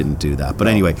 But he didn't do that. But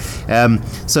anyway,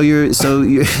 so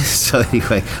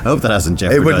anyway, I hope that hasn't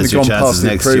jeopardized your chances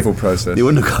next year. It wouldn't have gone past the approval process. You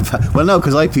wouldn't have gone past. Well, no,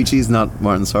 because IPG is not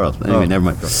Martin Sorrell. Anyway, never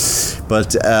mind.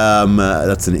 But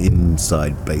that's an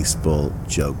inside baseball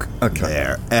joke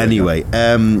there. Anyway,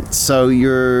 so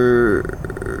you're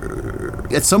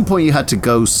at some point you had to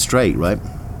go straight, right?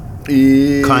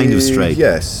 Kind of straight.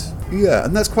 Yes. Yeah,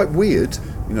 and that's quite weird.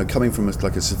 Coming from a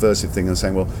subversive thing and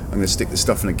saying, well, I'm going to stick this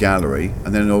stuff in a gallery,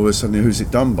 and then all of a sudden, who's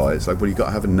it done by? It's like, well, you've got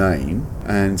to have a name,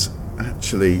 and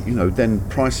actually, then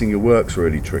pricing your work's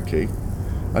really tricky.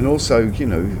 And also,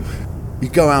 you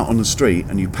go out on the street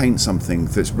and you paint something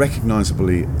that's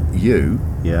recognisably you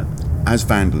as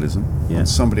vandalism on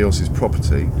somebody else's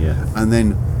property, and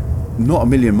then not a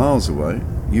million miles away,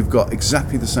 you've got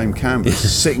exactly the same canvas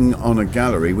sitting on a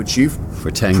gallery which you've for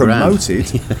 10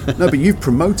 promoted. No, but you've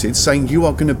promoted saying you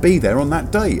are going to be there on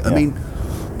that day. I mean,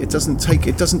 it doesn't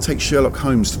take Sherlock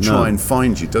Holmes to try and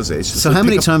find you, does it? It's just so how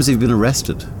many times have you been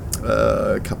arrested?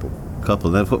 A couple.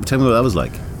 Now, tell me what that was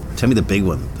like. Tell me the big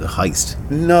one, the heist.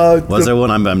 No. Was there one?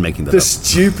 I'm making that up. The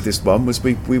stupidest one was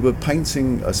we were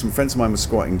painting, some friends of mine were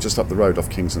squatting just up the road off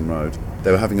Kingston Road.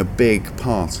 They were having a big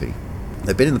party.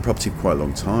 They'd been in the property for quite a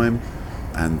long time,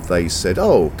 and they said,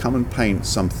 oh, come and paint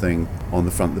something on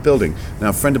the front of the building. Now,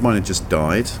 a friend of mine had just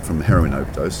died from a heroin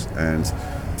overdose, and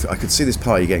I could see this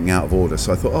party getting out of order,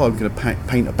 so I thought, oh, I'm going to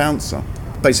paint a bouncer.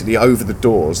 basically over the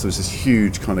doors there was this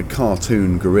huge kind of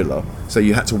cartoon gorilla, so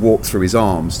you had to walk through his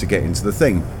arms to get into the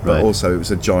thing, but Right. also it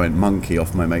was a giant monkey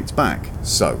off my mate's back.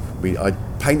 So I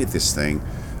painted this thing,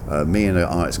 me and an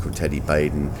artist called Teddy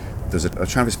Baden. There's a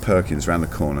Travis Perkins around the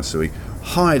corner, so we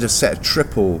hired a set of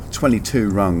triple 22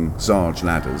 rung Zarge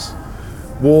ladders,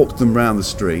 walked them round the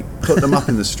street, put them up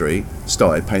in the street,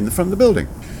 started painting the front of the building.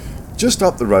 Just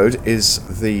up the road is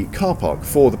the car park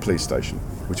for the police station,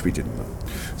 which we didn't know.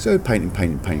 So paint.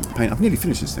 I've nearly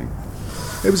finished this thing.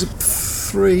 It was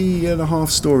 3.5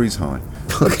 stories high.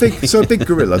 A big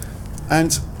gorilla.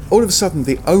 And all of a sudden,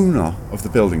 the owner of the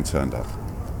building turned up.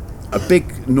 A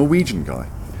big Norwegian guy.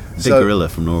 Big gorilla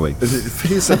from Norway.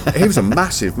 He was a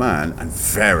massive man and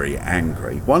very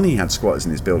angry. One, he had squatters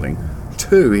in his building.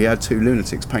 Two, he had 2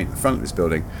 lunatics painting the front of his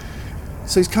building.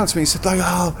 So he's come to me and said,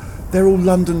 they're all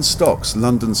London stocks.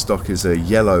 London stock is a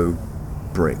yellow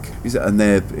brick, and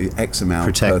they're X amount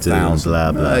Protected per thousand.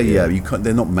 and blah, blah.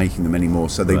 They're not making them anymore,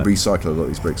 so they Right. recycle a lot of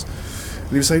these bricks.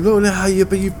 And he was saying, look,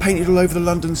 but you've painted all over the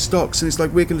London stocks, and it's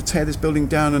like, we're going to tear this building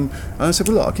down. And I said,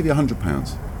 well, look, I'll give you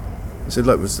 £100. I said,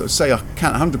 look, say I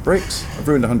count 100 bricks. I've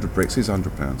ruined 100 bricks. Here's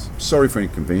 £100. Sorry for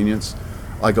inconvenience.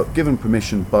 I got given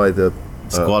permission by the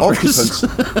Squatters.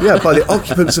 occupants. By the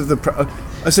occupants of the.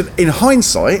 I said, in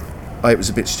hindsight, it was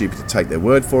a bit stupid to take their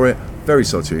word for it. Very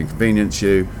sorry to inconvenience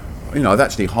you. I've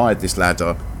actually hired this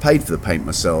ladder, paid for the paint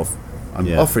myself.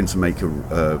 I'm offering to make a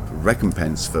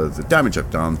recompense for the damage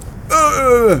I've done.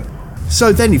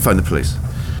 So then you phone the police.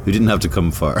 Who didn't have to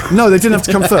come far. No, they didn't have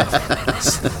to come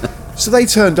first. So they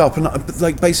turned up and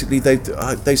basically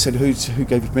they said who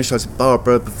gave you permission. I said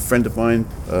Barbara, a friend of mine.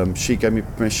 She gave me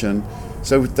permission.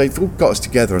 So they've all got us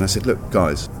together and I said, look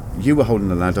guys, you were holding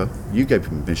the ladder, you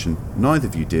gave me permission, neither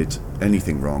of you did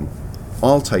anything wrong.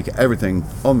 I'll take everything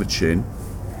on the chin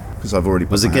because I've already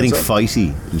put Was it my getting hands up.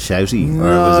 fighty and shouty? No,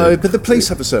 or was it, but the police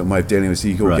have a certain way of dealing with it. So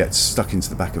you all Right. get stuck into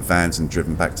the back of vans and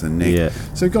driven back to the nick. Yeah.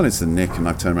 So we've gone into the nick and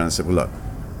I've turned around and said, well look,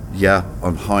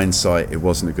 on hindsight it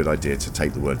wasn't a good idea to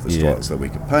take the word of the squatters that we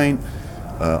could paint.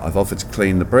 I've offered to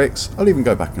clean the bricks. I'll even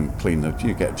go back and clean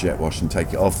you get a jet wash and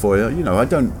take it off for you. I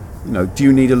don't, do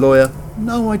you need a lawyer?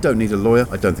 No, I don't need a lawyer.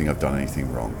 I don't think I've done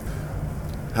anything wrong.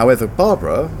 However,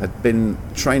 Barbara had been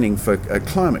training for a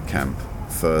climate camp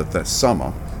for that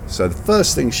summer. So the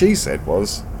first thing she said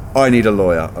was, I need a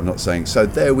lawyer. I'm not saying. So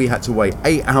there we had to wait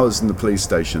 8 hours in the police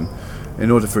station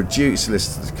in order for a duty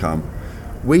solicitor to come.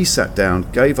 We sat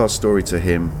down, gave our story to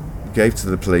him, gave to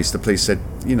the police. The police said,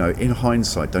 in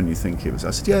hindsight, don't you think it was?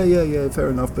 I said, yeah, fair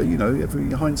enough. But,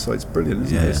 every hindsight's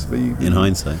brilliant, isn't it? But in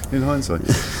hindsight. In hindsight.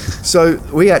 So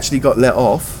we actually got let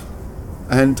off.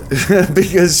 And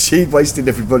because she'd wasted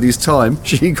everybody's time,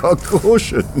 she got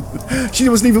caution. She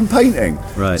wasn't even painting.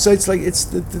 Right. So it's like, it's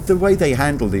the way they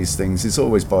handle these things is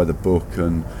always by the book.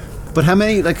 But how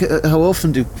many, how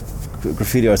often do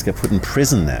graffiti artists get put in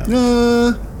prison now?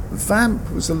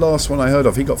 Vamp was the last one I heard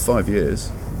of. He got 5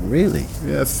 years. Really?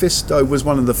 Yeah, Fisto was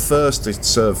one of the first to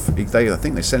serve. I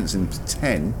think they sentenced him to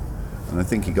 10, and I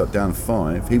think he got down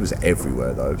 5. He was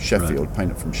everywhere though. Sheffield,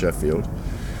 painted from Sheffield.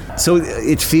 So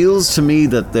it feels to me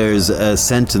that there's a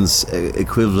sentence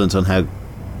equivalent on how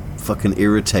fucking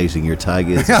irritating your tag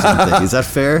is or something. Is that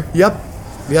fair? Yep.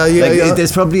 Yeah.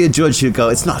 There's probably a judge who'd go,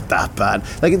 it's not that bad.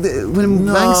 When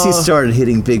Banksy started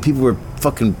hitting big, people were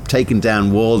fucking taking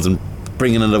down walls and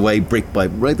bringing it away brick by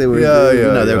brick. They were,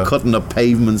 they were cutting up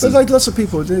pavements. But lots of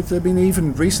people, they've been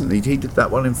even recently. He did that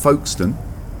one in Folkestone.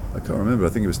 I can't remember. I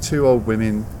think it was 2 old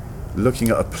women looking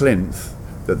at a plinth.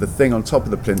 That the thing on top of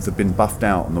the plinth had been buffed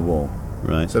out on the wall.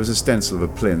 Right. So it was a stencil of a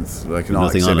plinth, like an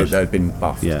art Nothing on exhibit it. that had been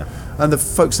buffed. Yeah. And the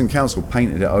Folkestone Council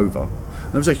painted it over.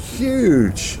 And there was a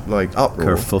huge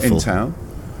uproar Kerfuffle. in town.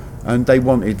 And they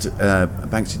wanted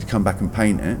Banksy to come back and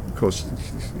paint it. Of course,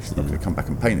 he's not going to come back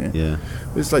and paint it. Yeah.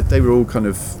 But it's like they were all kind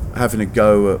of having a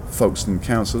go at Folkestone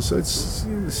Council. So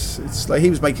it's like he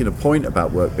was making a point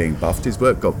about work being buffed. His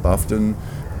work got buffed and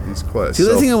it's quite a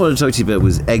The other thing I wanted to talk to you about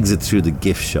was exit through the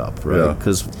gift shop, right? Yeah.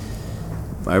 Because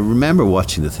I remember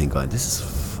watching the thing going, this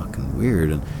is fucking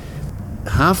weird. And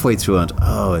halfway through I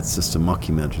went, it's just a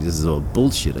mockumentary. This is all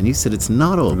bullshit. And you said it's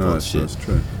not all bullshit. That's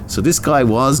true. So this guy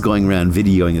was going around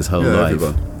videoing his whole life.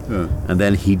 Everyone. Yeah. And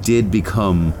then he did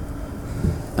become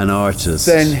an artist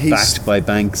backed by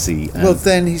Banksy. And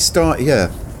Then he started,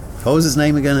 what was his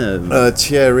name again?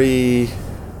 Thierry,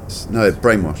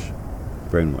 Brainwash.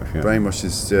 Brainwash, yeah. Brainwash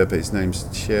is, but his name's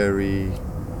Thierry.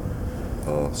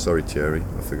 Oh, sorry, Thierry,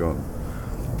 I've forgotten.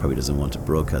 Probably doesn't want to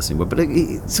broadcast anymore. But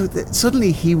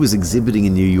suddenly he was exhibiting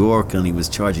in New York and he was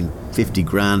charging 50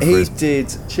 grand for He his... did.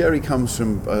 Thierry comes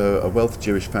from a wealthy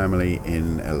Jewish family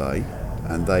in LA,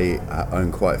 and they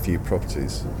own quite a few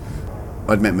properties.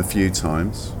 I'd met him a few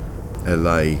times.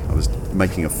 LA, I was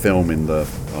making a film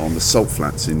on the salt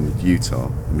flats in Utah,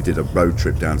 and we did a road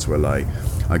trip down to LA.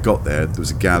 I got there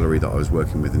was a gallery that I was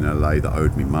working with in LA that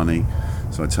owed me money,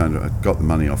 so I got the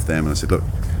money off them, and I said, look,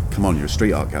 come on, you're a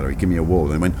street art gallery, give me a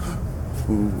wall. And they went,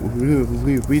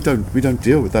 we don't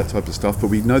deal with that type of stuff, but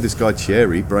we know this guy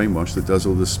Thierry Brainwash that does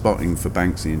all the spotting for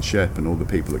Banksy and Shep and all the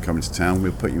people that come into town.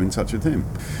 We'll put you in touch with him.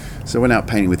 So I went out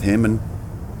painting with him, and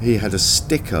he had a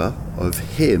sticker of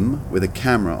him with a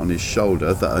camera on his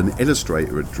shoulder that an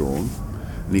illustrator had drawn,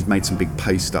 and he'd made some big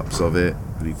paste ups of it,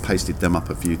 and he pasted them up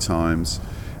a few times,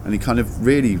 and he kind of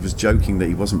really was joking that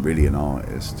he wasn't really an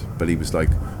artist, but he was like,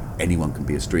 anyone can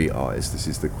be a street artist. This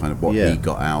is the kind of what he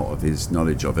got out of his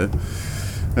knowledge of it.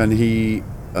 And he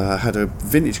had a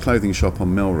vintage clothing shop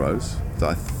on Melrose that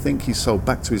I think he sold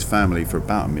back to his family for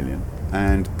about $1 million,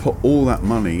 and put all that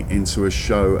money into a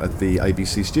show at the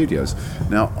ABC studios.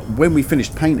 Now, when we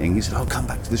finished painting, he said, "Oh, come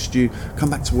back to the studio, come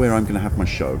back to where I'm going to have my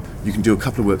show. You can do a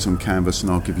couple of works on canvas, and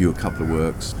I'll give you a couple of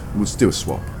works. We'll do a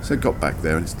swap." So I got back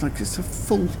there, and it's a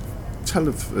full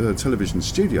television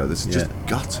studio that's just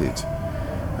gutted.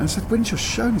 And I said, "When's your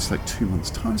show?" And it's like 2 months'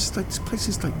 time. It's like, this place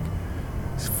is like,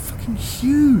 it's fucking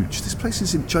huge. This place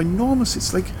is ginormous.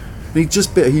 It's like,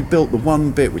 and he built the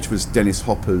one bit which was Dennis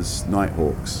Hopper's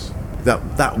Nighthawks.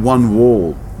 That one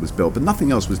wall was built, but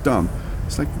nothing else was done.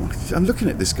 It's like, I'm looking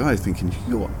at this guy thinking,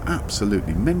 you're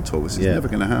absolutely mental. This is never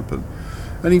going to happen.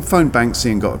 And he phoned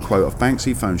Banksy and got a quote off Banksy.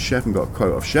 He phoned Shep and got a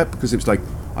quote off Shep, because it was like,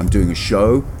 I'm doing a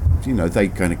show. You know, they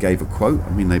kind of gave a quote. I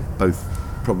mean, they both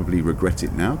probably regret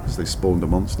it now because they spawned a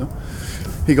monster.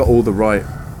 He got all the right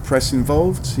press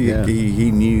involved.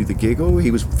 He knew the giggle. He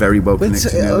was very well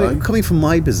connected in LA. Coming from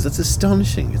my business, that's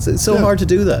astonishing. It's so hard to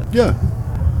do that. Yeah.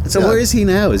 So where is he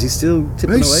now? Is he still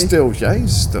tipping away?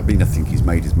 I think he's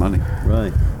made his money.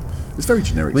 Right. It's very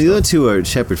generic. I mean, the other two are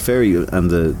Shepard Fairey and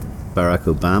the Barack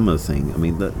Obama thing. I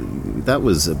mean, that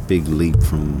was a big leap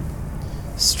from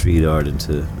street art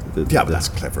into but that's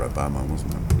clever Obama,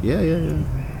 wasn't it? Yeah.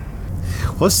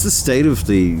 What's the state of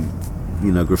the,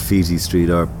 graffiti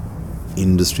street art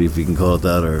industry, if we can call it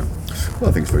that, or? Well,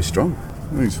 I think it's very strong.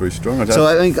 So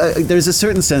I think there's a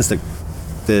certain sense that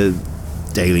the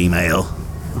Daily Mail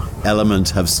element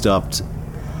have stopped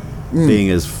being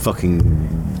as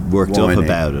fucking worked up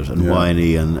about it and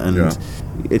whiny and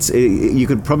you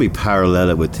could probably parallel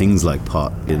it with things like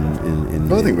pot in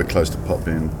I think we're close to pot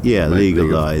being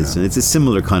legalized, and it's a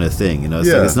similar kind of thing, It's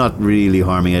like it's not really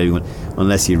harming anyone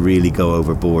unless you really go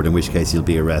overboard, in which case you'll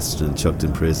be arrested and chucked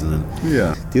in prison. And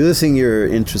the other thing you're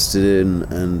interested in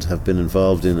and have been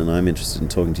involved in, and I'm interested in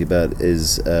talking to you about,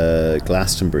 is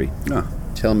Glastonbury.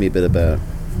 Tell me a bit about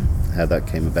how that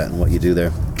came about and what you do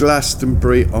there.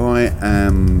 Glastonbury,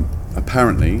 I'm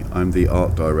the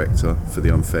art director for the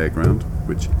Unfairground,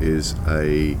 which is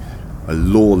a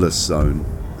lawless zone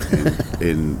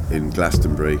in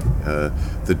Glastonbury,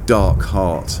 the dark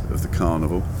heart of the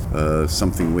carnival.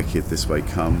 Something wicked this way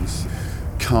comes.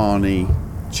 Carny,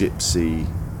 gypsy,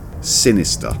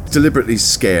 sinister, deliberately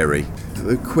scary.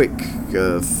 The quick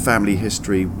family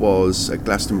history was at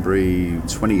Glastonbury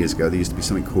 20 years ago. There used to be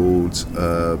something called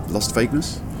Lost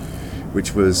Vagueness,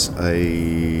 which was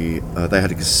they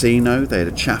had a casino, they had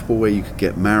a chapel where you could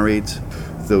get married.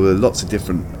 There were lots of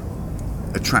different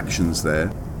attractions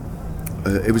there.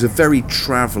 It was a very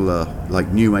traveller, like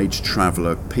New Age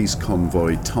traveller, peace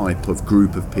convoy type of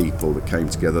group of people that came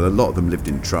together. A lot of them lived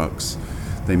in trucks.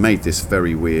 They made this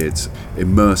very weird,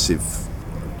 immersive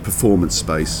performance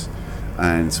space,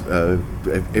 and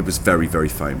it was very, very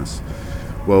famous.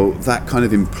 Well, that kind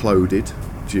of imploded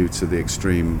due to the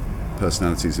extreme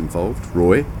personalities involved.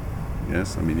 Roy,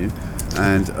 yes, I mean you.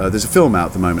 And there's a film out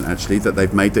at the moment, actually, that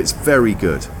they've made that's very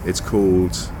good. It's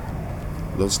called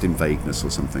Lost in Vagueness or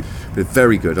something. But it's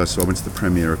very good. I went to the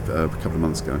premiere a couple of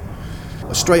months ago.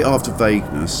 Straight after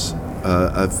Vagueness,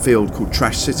 a field called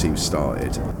Trash City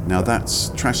started. Now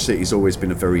Trash City's always been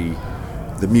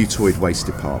the mutoid waste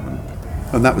department.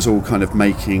 And that was all kind of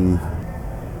making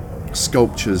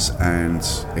sculptures and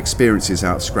experiences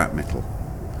out of scrap metal.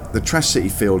 The Trash City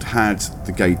field had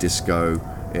the gay disco,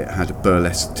 it had a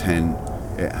burlesque tent,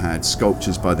 it had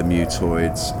sculptures by the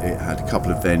mutoids, it had a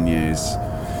couple of venues,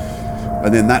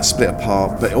 and then that split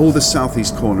apart. But all the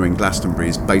southeast corner in Glastonbury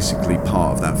is basically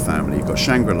part of that family. You've got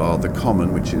Shangri-La, the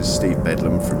Common, which is Steve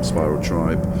Bedlam from Spiral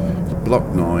Tribe, Block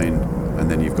 9,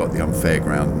 and then you've got the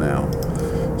Unfairground now.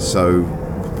 So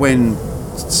when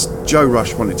Joe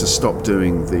Rush wanted to stop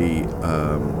doing the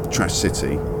Trash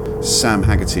City, Sam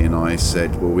Haggerty and I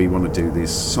said, well, we want to do these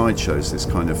sideshows, this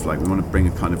kind of like, we want to bring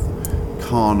a kind of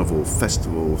carnival,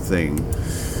 festival thing.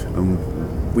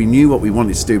 And we knew what we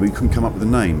wanted to do, but we couldn't come up with a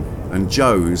name. And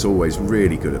Joe, who's always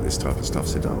really good at this type of stuff,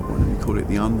 said, "Oh, why don't we call it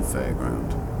the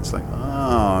Unfairground?" It's like,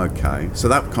 okay. So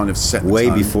that kind of set the Way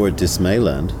tone. before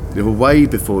Dismayland. They were way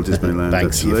before Disneyland. Banksy,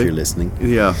 actually. if you're listening.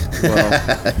 Yeah.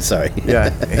 Well, Sorry.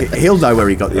 yeah. He'll know where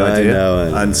he got the idea. I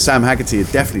know. And Sam Haggerty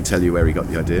would definitely tell you where he got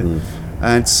the idea.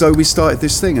 And so we started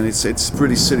this thing, and it's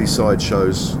really silly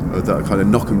sideshows that are kind of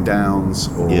knock 'em downs,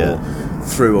 or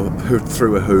through a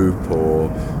hoop, or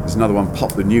there's another one,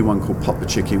 the new one called Pop the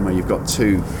Chicken, where you've got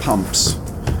two pumps,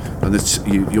 and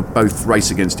you both race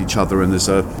against each other, and there's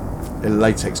a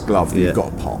latex glove that you've got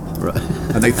to pop, right.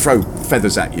 and they throw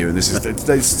feathers at you, and it's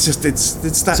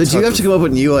that. So do you have to come up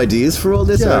with new ideas for all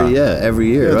this? Yeah. Every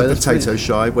year, right? The That's potato great.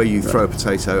 shy, where you throw a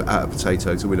potato at a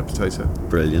potato to win a potato.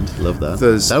 Brilliant, love that.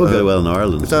 There's, that would go well in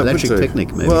Ireland. that would Electric do.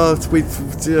 picnic, maybe. Well,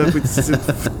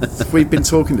 we've been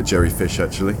talking to Jerry Fish,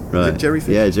 actually. right. Is it Jerry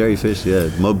Fish? Yeah, Jerry Fish. Yeah,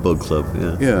 Mud Bug Club.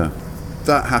 Yeah. Yeah,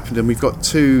 that happened, and we've got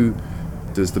two.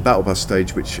 There's the Battle Bus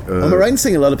stage, which. Am I right in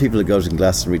saying a lot of people that go to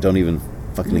Glastonbury don't even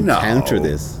fucking encounter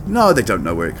this? No, they don't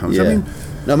know where it comes. Yeah.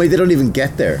 I mean, they don't even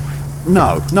get there.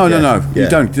 no. Yeah. You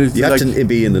don't. You have to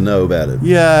be in the know about it.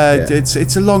 Yeah,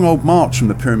 it's a long old march from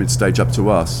the pyramid stage up to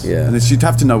us. Yeah. And you'd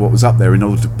have to know what was up there in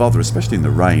order to bother, especially in the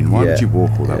rain. Why Yeah. would you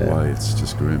walk all that Yeah. way? It's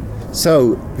just grim.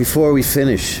 So, before we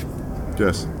finish,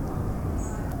 Yes.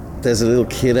 there's a little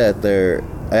kid out there.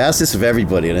 I ask this of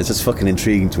everybody, and it's just fucking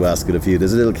intriguing to ask it of you.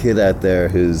 There's a little kid out there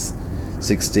who's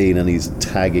 16 and he's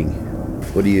tagging.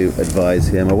 What do you advise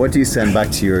him, or what do you send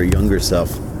back to your younger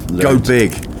self? Go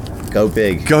big. Go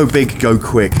big. Go big, go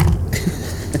quick.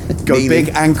 Go Meaning?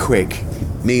 big and quick.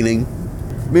 Meaning?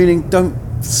 Meaning, don't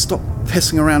stop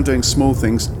pissing around doing small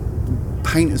things.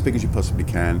 Paint as big as you possibly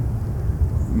can.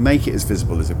 Make it as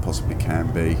visible as it possibly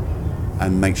can be.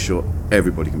 And make sure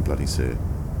everybody can bloody see it.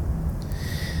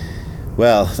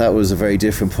 Well, that was a very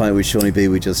different point with Seaniebee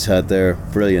we just had there.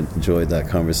 Brilliant. Enjoyed that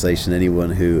conversation.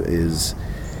 Anyone who is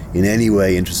in any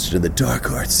way interested in the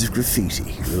dark arts of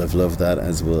graffiti will have loved that,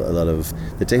 as will a lot of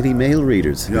the Daily Mail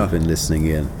readers who've been listening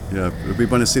in. Yeah, we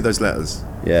want to see those letters.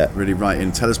 Yeah. Really write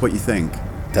in. Tell us what you think.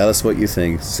 Tell us what you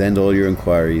think. Send all your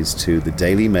inquiries to the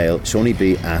Daily Mail,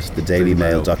 Seaniebee at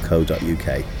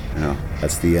thedailymail.co.uk. Yeah.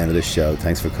 That's the end of the show.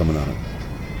 Thanks for coming on.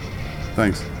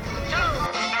 Thanks.